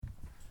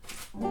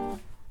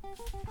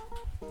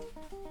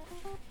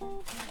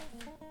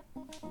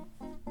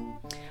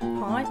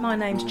Hi, my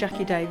name's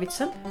Jacqui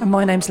Davidson. And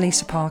my name's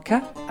Lisa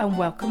Parker. And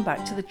welcome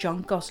back to the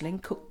John Gosling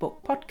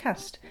Cookbook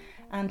podcast.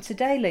 And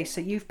today,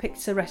 Lisa, you've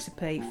picked a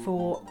recipe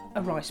for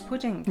a rice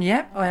pudding.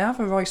 Yeah, I have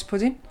a rice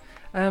pudding.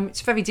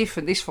 It's very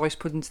different, this rice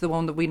pudding, to the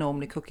one that we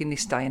normally cook in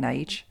this day and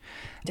age.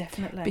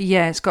 Definitely. But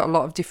yeah, it's got a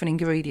lot of different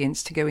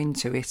ingredients to go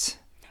into it.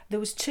 There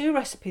was 2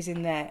 recipes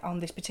in there on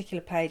this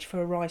particular page for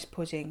a rice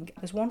pudding.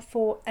 There's one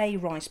for a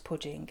rice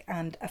pudding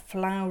and a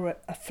flour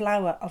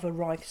of a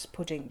rice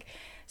pudding.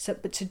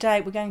 But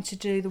today we're going to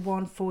do the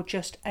one for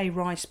just a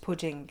rice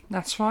pudding.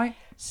 That's right.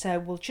 So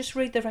we'll just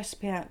read the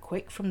recipe out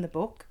quick from the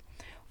book.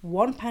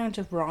 1 pound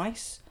of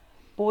rice,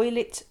 boil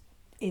it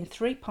in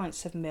 3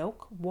 pints of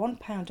milk, 1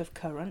 pound of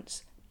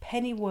currants,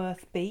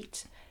 pennyworth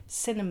beet,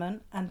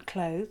 cinnamon and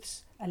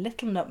cloves, a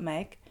little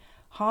nutmeg,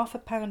 half a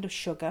pound of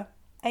sugar,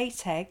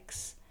 8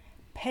 eggs,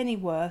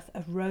 pennyworth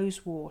of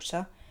rose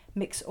water,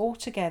 mix all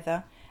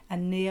together,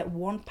 and near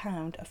 1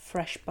 pound of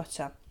fresh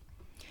butter.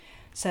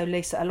 So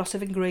Lisa, a lot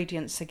of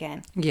ingredients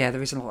again. Yeah,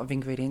 there is a lot of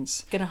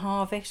ingredients. Gonna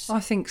harvest? I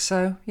think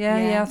so.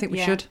 Yeah, I think we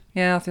should.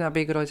 Yeah, I think that'd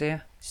be a good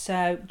idea.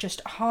 So just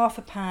half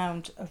a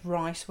pound of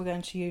rice we're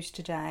going to use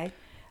today,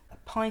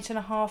 1.5 pints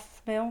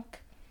of milk,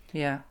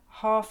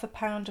 half a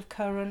pound of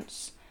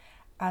currants,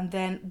 and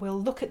then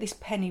we'll look at this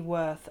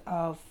pennyworth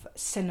of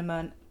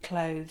cinnamon,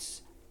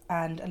 cloves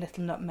and a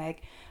little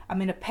nutmeg. I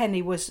mean, a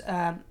penny was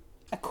a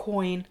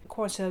coin,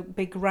 quite a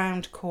big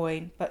round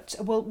coin, but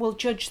we'll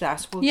judge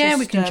that. We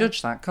can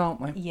judge that, can't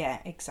we? Yeah,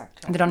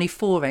 exactly. And then only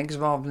 4 eggs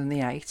rather than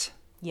the 8.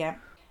 Yeah,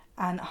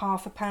 and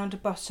half a pound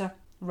of butter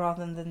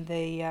rather than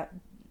the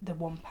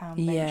 1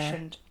 pound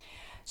mentioned.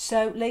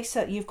 So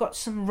Lisa, you've got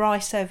some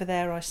rice over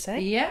there, I see.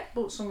 Yeah,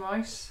 bought some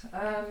rice.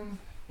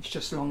 It's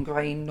just long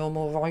grain,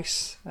 normal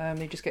rice.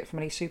 You just get from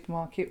any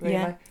supermarket, really.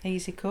 Yeah,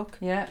 easy cook.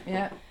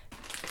 Yeah.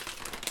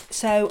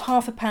 So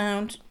half a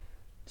pound.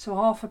 So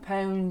half a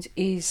pound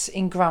is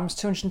in grams,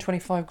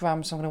 225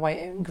 grams. So I'm going to weigh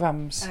it in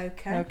grams.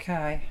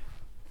 Okay.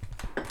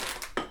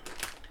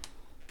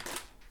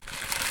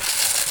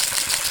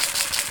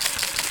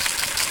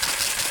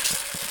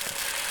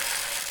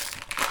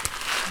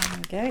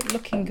 There we go,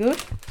 looking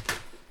good.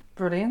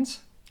 Brilliant.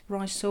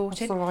 Rice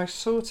sorted. That's the rice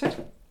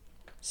sorted.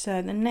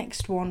 So the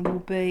next one will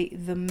be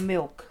the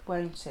milk,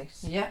 won't it?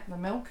 Yeah, the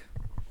milk.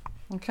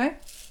 Okay.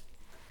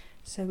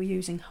 So we're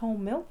using whole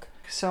milk.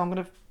 So I'm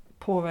going to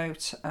pour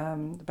out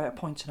about 1.5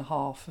 pints of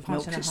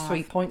milk. It's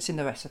 3 pints in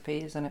the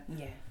recipe, isn't it?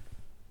 Yeah.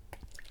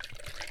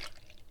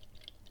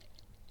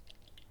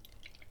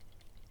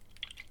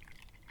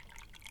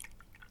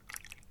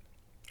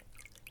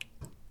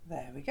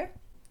 There we go.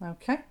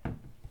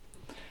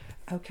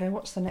 Okay,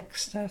 what's the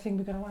next thing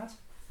we're going to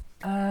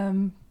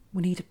add?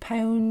 We need 1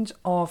 pound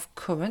of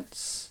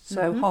currants.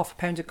 So half a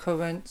pound of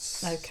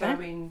currants. Okay. So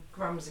in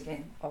grams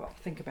again, I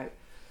think about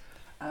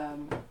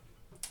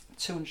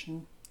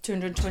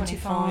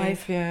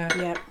 225. Yeah.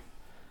 Yep.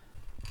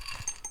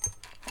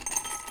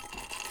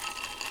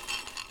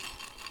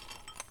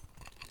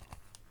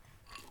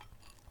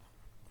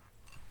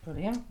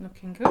 Brilliant.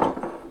 Looking good.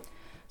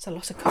 It's a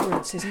lot of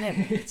currants, isn't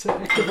it? It's a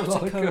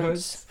lot of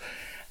currants.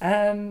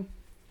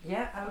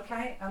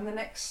 Okay. And the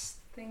next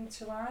thing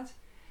to add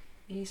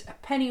is a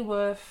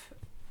pennyworth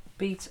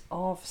beat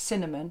of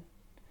cinnamon.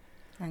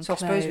 And so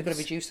cloves. I suppose we've got to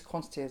reduce the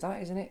quantity of that,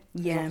 isn't it?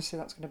 Yeah. Obviously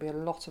that's going to be a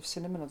lot of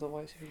cinnamon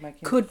otherwise if you're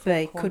making Could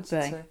be.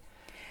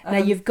 Now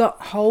you've got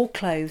whole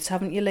cloves,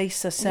 haven't you,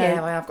 Lisa? So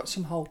yeah, I have got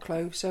some whole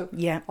cloves. So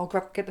yeah, I'll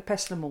get the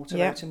pestle and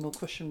mortar out and we'll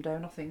crush them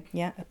down, I think.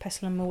 Yeah, a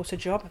pestle and mortar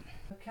job.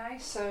 Okay,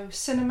 so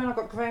cinnamon, I've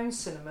got ground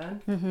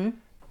cinnamon. Mm-hmm.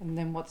 And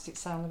then what does it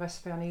say on the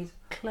recipe I need?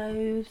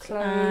 Cloves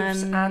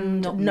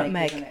and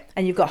nutmeg. Isn't it?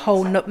 And you've got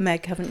whole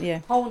nutmeg, haven't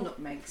you? Whole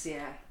nutmegs,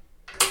 yeah.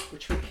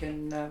 Which I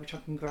can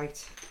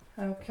grate.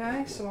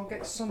 Okay, so I'll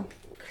get some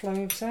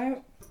cloves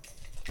out.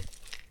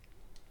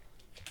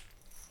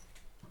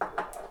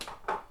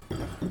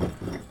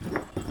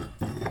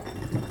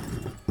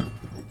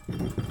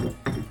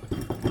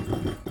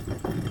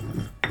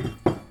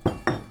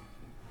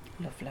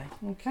 Lovely.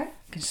 Okay.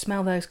 You can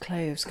smell those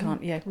cloves,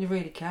 can't you? You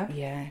really can.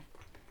 Yeah.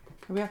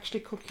 Are we actually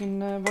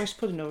cooking rice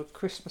pudding or a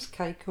Christmas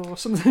cake or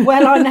something?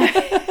 Well, I know.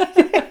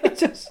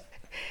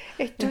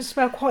 It does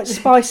smell quite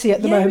spicy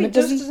at the moment,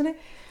 doesn't it?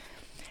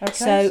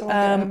 Okay,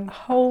 so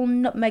whole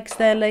nutmegs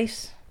there,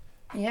 Lise.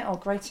 Yeah, I'll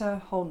grate a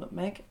whole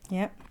nutmeg.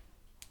 Yep.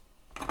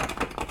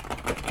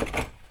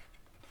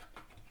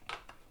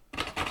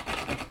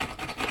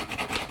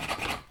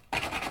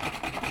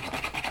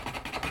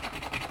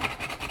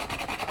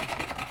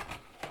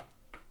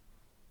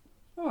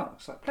 Oh, that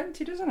looks like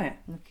plenty, doesn't it?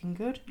 Looking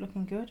good. Do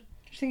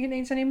you think it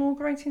needs any more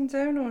grating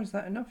down, or is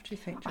that enough, do you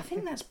think? I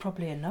think that's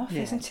probably enough,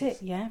 isn't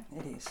it? Yeah.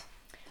 It is.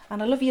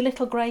 And I love your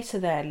little grater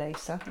there,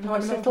 Lisa.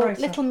 Nice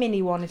little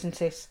mini one,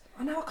 isn't it?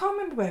 I know, I can't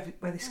remember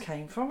where this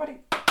came from. I've had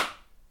it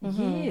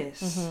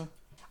years. Mm-hmm.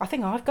 I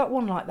think I've got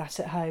one like that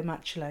at home,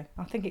 actually.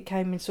 I think it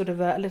came in sort of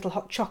a little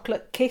hot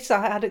chocolate kit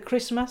I had at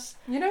Christmas.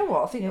 You know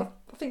what? I think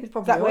it's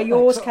probably that where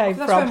yours came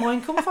from. That's where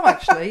mine come from,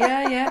 actually.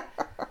 Yeah.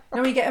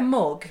 Now you get a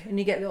mug and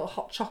you get a little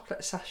hot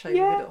chocolate sachet,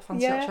 with a little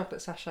fancy hot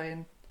chocolate sachet,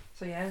 and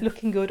so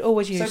looking good,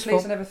 always useful. So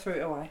please, I never threw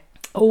it away.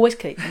 Always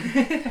keep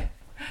them.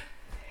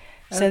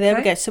 So there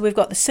we go. So we've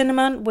got the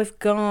cinnamon, we've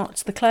got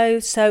the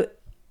cloves. So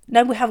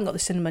no, we haven't got the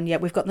cinnamon yet.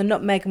 We've got the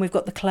nutmeg and we've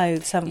got the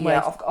cloves, haven't we?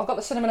 Yeah, I've got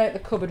the cinnamon out the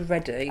cupboard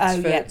ready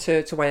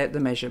to weigh out the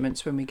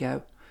measurements when we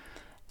go.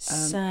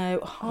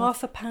 So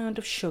half a pound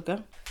of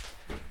sugar.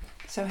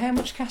 So how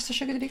much caster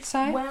sugar did it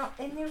say? Well,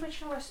 in the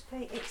original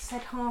recipe it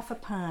said half a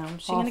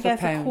pound. So you're going to go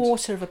for a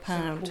quarter of a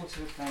pound. So a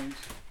quarter of a pound.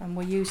 And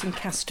we're using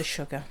caster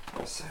sugar.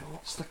 So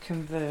what's the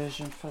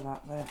conversion for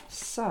that there?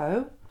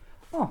 So,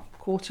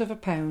 quarter of a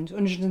pound,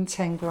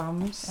 110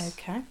 grams.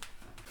 Okay.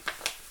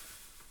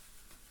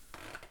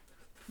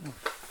 So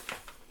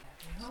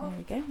there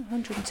we go,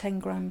 110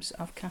 grams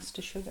of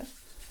caster sugar.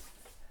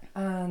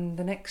 And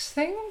the next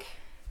thing?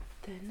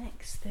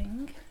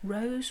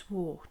 Rose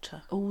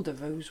water. Oh, the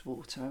rose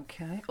water,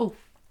 okay. Oh,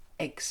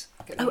 eggs.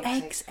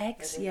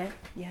 Eggs, yeah.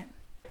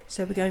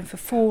 So we're going for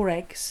 4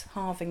 eggs,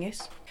 halving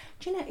it.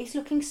 Do you know, it's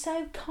looking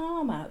so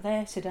calm out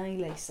there today,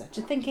 Lisa.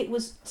 Do you think it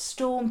was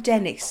Storm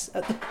Dennis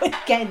at the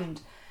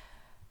weekend?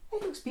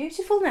 It looks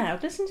beautiful now,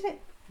 doesn't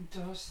it? It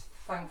does,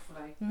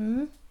 thankfully.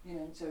 Mm. You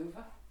know, it's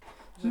over.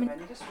 Was it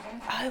horrendous, wasn't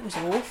it? Oh, it was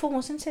awful,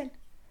 wasn't it?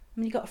 I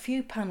mean, you've got a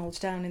few panels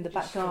down in the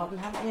back garden,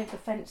 haven't you? The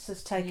fence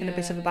has taken a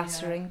bit of a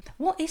battering. Yeah.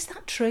 What is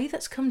that tree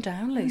that's come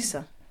down,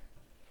 Lisa?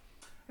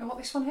 Oh, what,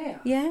 this one here?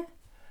 Yeah.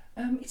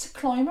 It's a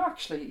climber,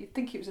 actually. You'd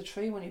think it was a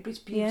tree, wouldn't it? But it's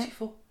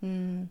beautiful. Yeah.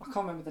 Mm. I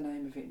can't remember the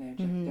name of it now,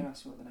 Jacqui. Don't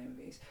ask me what the name of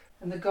it is.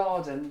 And the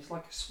garden is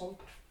like a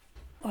swamp.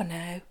 Oh,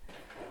 no.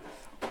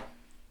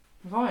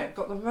 Right,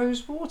 got the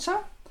rose water.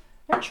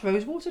 How much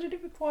rose water did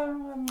it require?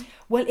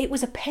 Well, it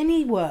was a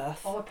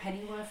pennyworth. Oh, a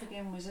pennyworth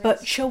again, was it?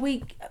 But shall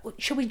we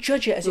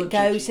judge it as it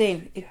goes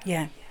in?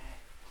 Yeah.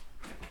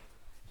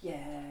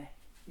 Yeah,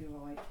 you're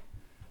right.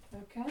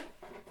 Okay.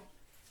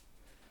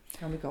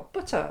 And we've got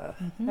butter.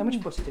 Mm-hmm. How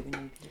much butter do we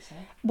need, did you say?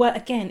 Well,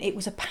 again, it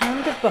was a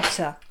pound of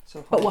butter,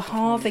 but we're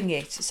halving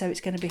it, so it's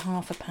going to be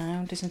half a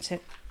pound, isn't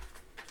it?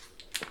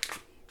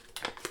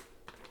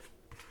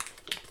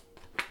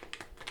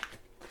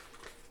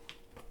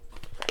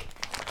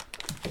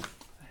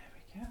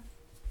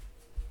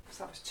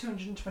 That was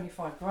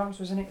 225 grams,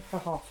 wasn't it, for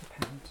half a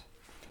pound?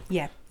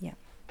 Yeah.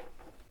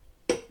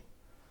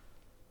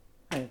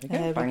 There we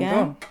go, bang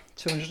on.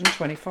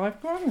 225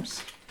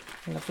 grams.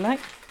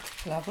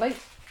 Lovely.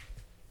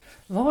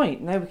 Right,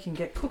 now we can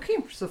get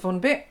cooking, which is the fun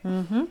bit.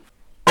 Mm-hmm.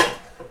 I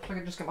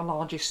can just get my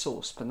largest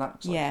saucepan.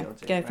 That's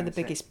go for the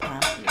biggest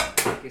pan. Yeah,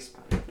 the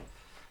biggest pan.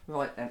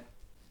 Right then.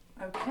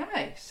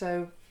 Okay,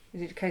 so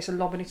is it a case of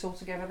lobbing it all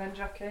together then,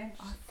 Jacqui?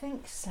 I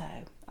think so.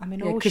 I mean,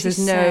 because there's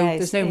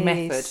no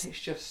method. It's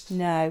just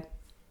no.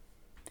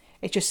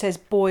 It just says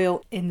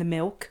boil in the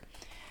milk.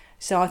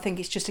 So I think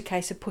it's just a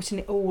case of putting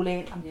it all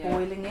in and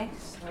boiling it.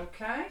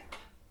 Okay.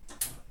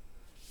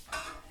 There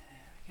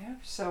we go.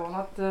 So I'll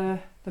add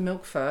the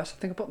milk first. I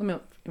think I'll put the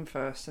milk in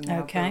first and then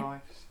add the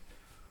rice.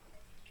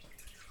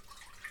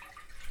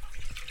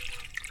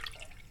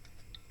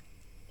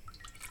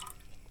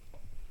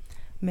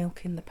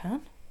 Milk in the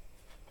pan.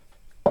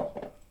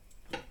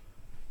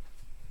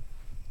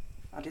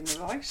 Add in the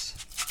rice.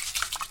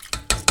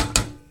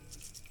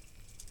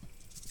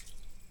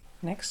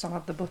 Next I'll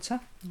add the butter.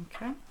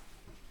 Okay.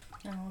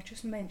 Now I'll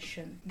just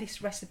mention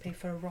this recipe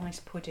for a rice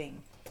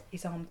pudding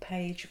is on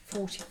page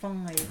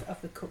 45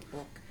 of the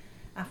cookbook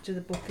after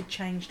the book had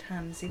changed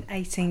hands in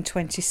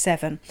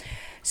 1827.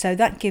 So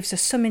that gives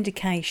us some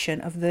indication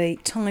of the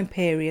time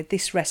period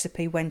this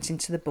recipe went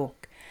into the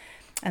book.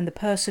 And the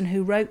person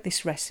who wrote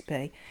this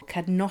recipe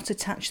had not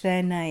attached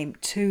their name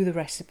to the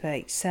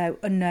recipe. So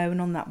unknown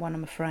on that one,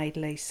 I'm afraid,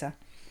 Lisa.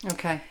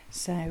 Okay.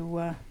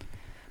 So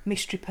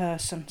mystery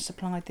person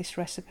supplied this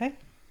recipe.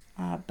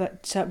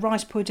 But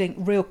rice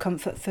pudding, real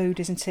comfort food,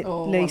 isn't it,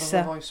 Lisa?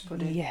 I love rice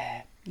pudding.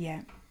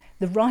 Yeah.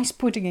 The rice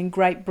pudding in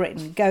Great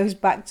Britain goes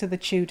back to the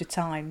Tudor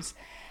times.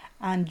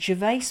 And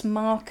Gervase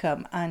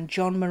Markham and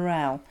John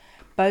Morrell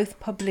both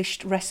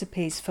published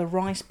recipes for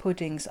rice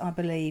puddings, I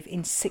believe,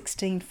 in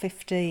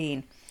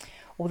 1615.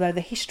 Although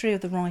the history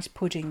of the rice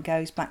pudding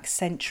goes back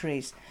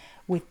centuries,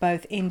 with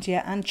both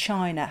India and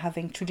China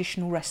having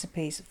traditional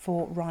recipes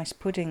for rice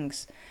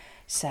puddings.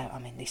 So, I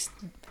mean,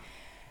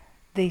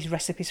 these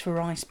recipes for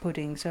rice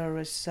puddings are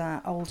as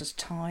old as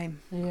time.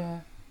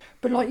 Yeah.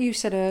 But like you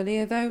said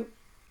earlier, though,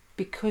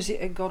 because it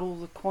had got all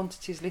the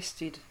quantities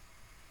listed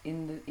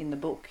in the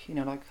book, you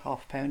know, like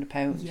half a pound, a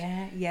pound.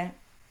 Yeah.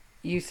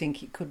 You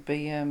think it could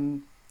be a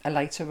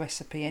later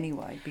recipe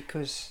anyway,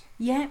 because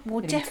it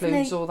definitely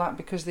includes all that,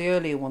 because the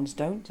earlier ones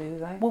don't, do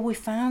they? Well, we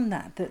found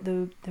that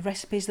the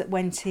recipes that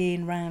went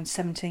in around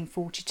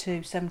 1742,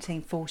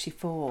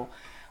 1744,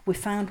 we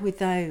found with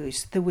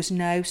those there was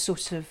no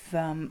sort of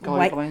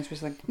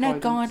guidelines. No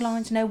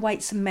guidelines, no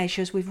weights and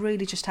measures. We've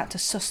really just had to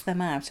suss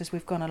them out as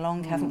we've gone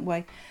along, haven't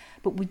we?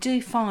 But we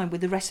do find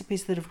with the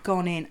recipes that have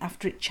gone in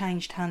after it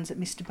changed hands at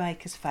Mr.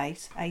 Baker's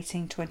fate,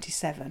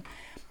 1827,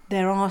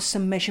 there are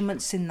some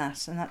measurements in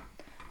that, and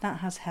that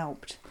has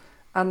helped.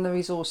 And there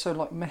is also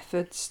like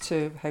methods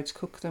to how to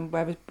cook them.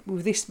 Whereas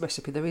with this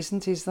recipe there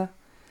isn't, is there?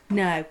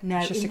 No.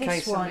 It's just in a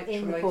this case one, of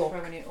in the literally book,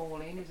 throwing it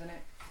all in, isn't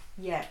it?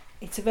 yeah,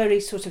 it's a very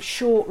sort of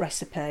short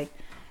recipe,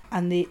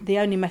 and the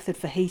only method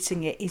for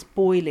heating it is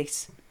boil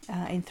it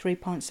in 3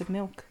 pints of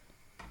milk.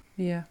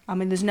 Yeah. I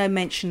mean, there's no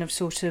mention of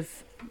sort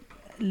of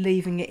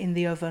leaving it in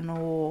the oven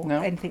or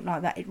anything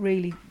like that. It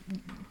really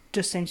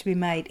just seems to be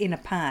made in a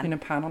pan. In a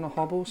pan on a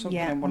hob or something.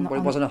 Yeah, Well,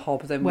 it wasn't a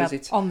hob then, was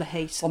it? On the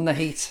heat. On the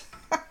heat.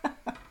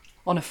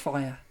 On a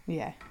fire.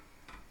 Yeah.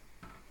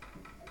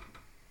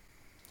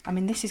 I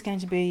mean, this is going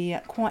to be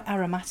quite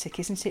aromatic,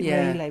 isn't it,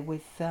 really,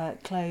 with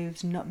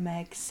cloves,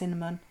 nutmeg,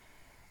 cinnamon.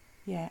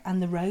 Yeah,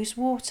 and the rose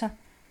water.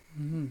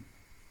 Mm.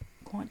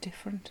 Quite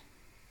different.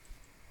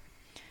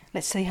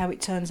 Let's see how it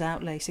turns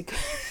out, Lacey.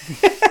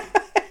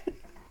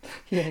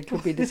 Yeah, it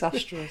could be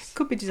disastrous.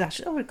 Could be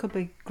disastrous, or it could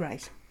be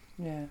great.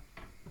 Yeah.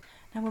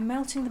 Now we're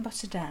melting the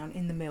butter down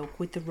in the milk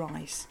with the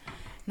rice.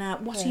 Now,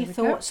 what are your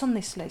thoughts on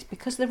this, Liz?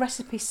 Because the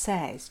recipe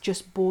says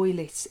just boil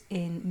it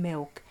in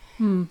milk.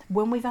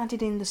 When we've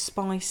added in the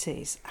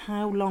spices,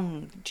 how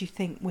long do you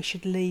think we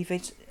should leave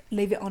it?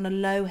 Leave it on a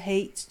low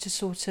heat to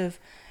sort of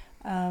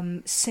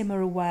simmer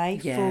away?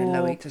 Yeah,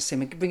 low heat to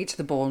simmer. Bring it to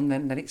the boil and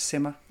then let it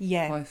simmer.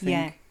 Yeah, I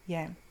think.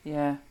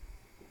 yeah.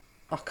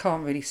 I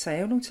can't really say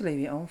how long to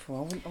leave it on for.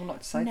 I wouldn't like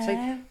to say.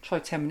 No. Try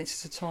 10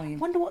 minutes at a time. I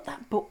wonder what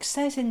that book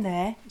says in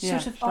there.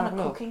 Sort of on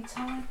a cooking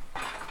time.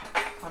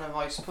 On a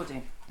rice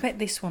pudding. I bet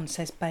this one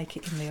says bake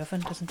it in the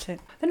oven, doesn't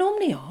it? They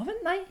normally are,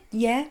 aren't they?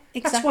 Yeah,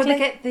 exactly. That's why they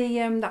get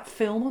the that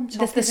film on top.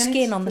 There's the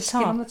skin on the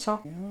top. Skin on the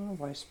top. Yeah,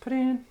 rice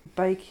pudding.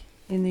 Bake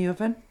in the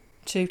oven.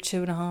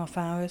 2.5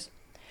 hours.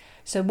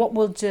 So what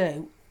we'll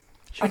do...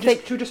 Should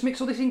we just mix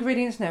all these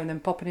ingredients now and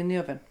then pop it in the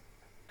oven?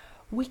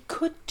 We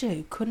could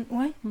do, couldn't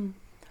we?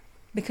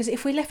 Because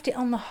if we left it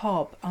on the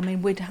hob, I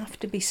mean, we'd have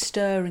to be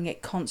stirring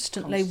it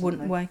constantly.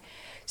 Wouldn't we?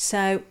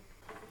 So,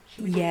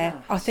 yeah,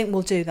 I think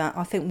we'll do that.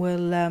 I think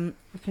we'll...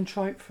 we can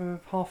try it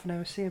for half an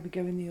hour, see how we go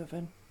in the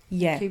oven.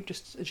 Yeah. Keep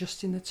just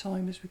adjusting the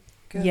time as we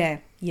go.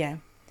 Yeah.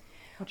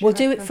 We'll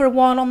do it for a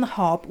while on the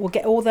hob. We'll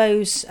get all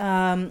those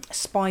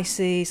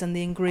spices and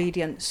the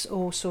ingredients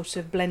all sort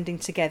of blending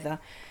together.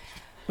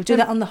 We'll do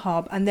that on the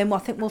hob, and then I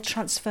think we'll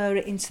transfer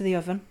it into the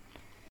oven.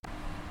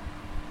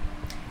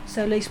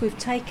 So, Lise, we've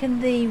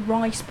taken the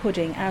rice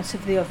pudding out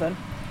of the oven.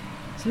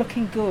 It's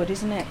looking good,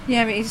 isn't it?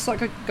 Yeah, it's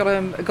like got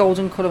a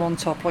golden colour on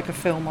top, like a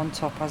film on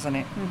top, hasn't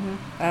it?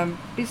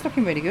 It's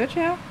looking really good,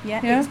 yeah.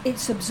 Yeah.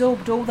 It's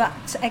absorbed all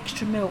that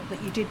extra milk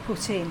that you did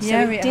put in. So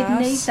yeah, it did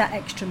need that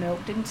extra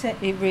milk, didn't it?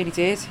 It really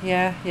did,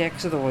 yeah,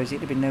 because otherwise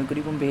it'd have been no good.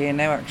 It wouldn't be here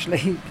now, actually.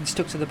 It'd been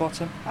stuck to the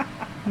bottom.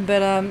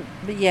 But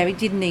yeah, it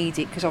did need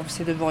it because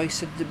obviously the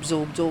rice had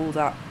absorbed all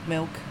that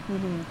milk.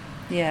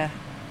 Yeah.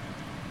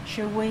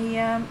 Shall we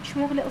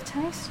have a little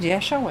taste? Yeah,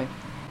 shall we?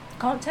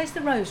 Can't taste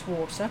the rose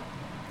water.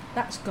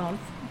 That's gone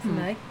for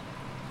me.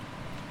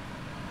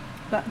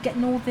 But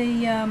getting all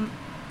the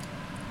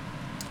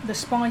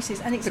spices,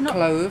 and it's the not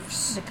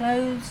cloves,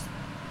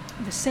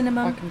 the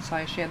cinnamon. I can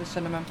say, the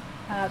cinnamon,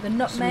 the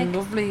nutmeg. Some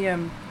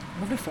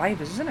lovely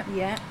flavours, isn't it?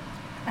 Yeah,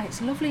 and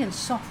it's lovely and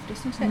soft,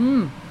 isn't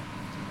it?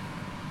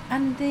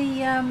 And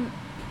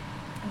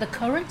the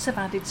currants have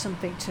added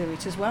something to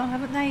it as well,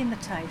 haven't they? In the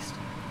taste,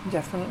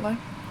 definitely.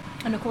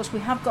 And of course, we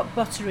have got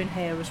butter in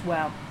here as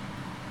well.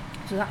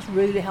 So that's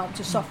really helped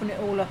to soften it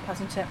all up,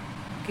 hasn't it?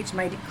 It's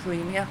made it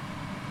creamier.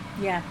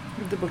 Yeah.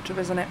 With the butter,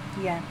 isn't it?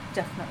 Yeah,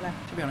 definitely.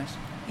 To be honest.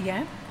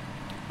 Yeah.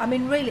 I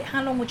mean, really,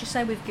 how long would you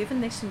say we've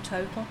given this in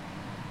total?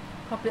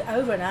 Probably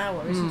over an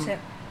hour, isn't it?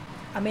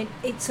 I mean,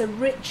 it's a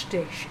rich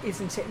dish,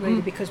 isn't it,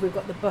 really? Because we've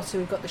got the butter,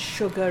 we've got the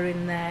sugar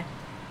in there.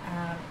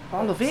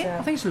 I love it.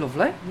 I think it's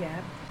lovely. Yeah.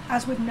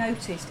 As we've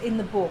noticed in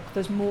the book,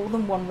 there's more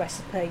than one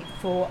recipe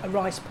for a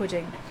rice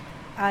pudding.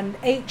 And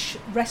each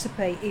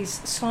recipe is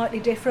slightly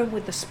different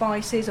with the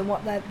spices and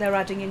what they're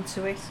adding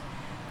into it.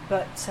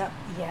 But,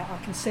 yeah,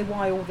 I can see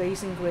why all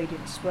these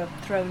ingredients were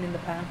thrown in the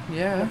pan.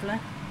 Yeah. Lovely.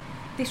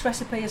 This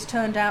recipe has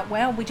turned out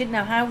well. We didn't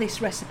know how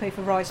this recipe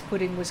for rice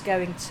pudding was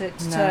going to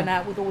turn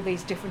out with all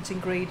these different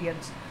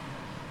ingredients.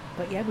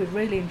 But, yeah, we've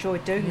really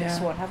enjoyed doing this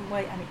one, haven't we?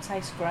 And it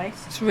tastes great.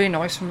 It's really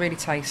nice and really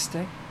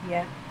tasty.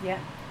 Yeah.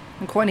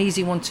 And quite an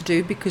easy one to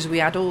do because we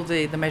had all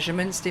the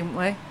measurements, didn't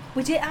we?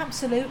 We did,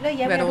 absolutely,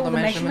 yeah. We had all the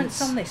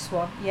measurements on this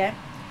one, yeah.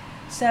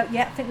 So,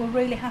 yeah, I think we're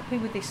really happy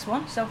with this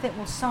one. So I think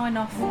we'll sign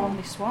off on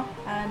this one.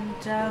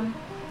 And,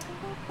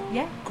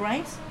 yeah,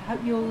 great. I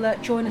hope you'll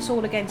join us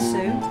all again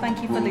soon.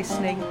 Thank you for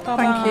listening.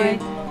 Bye-bye.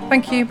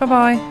 Thank you.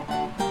 Bye-bye.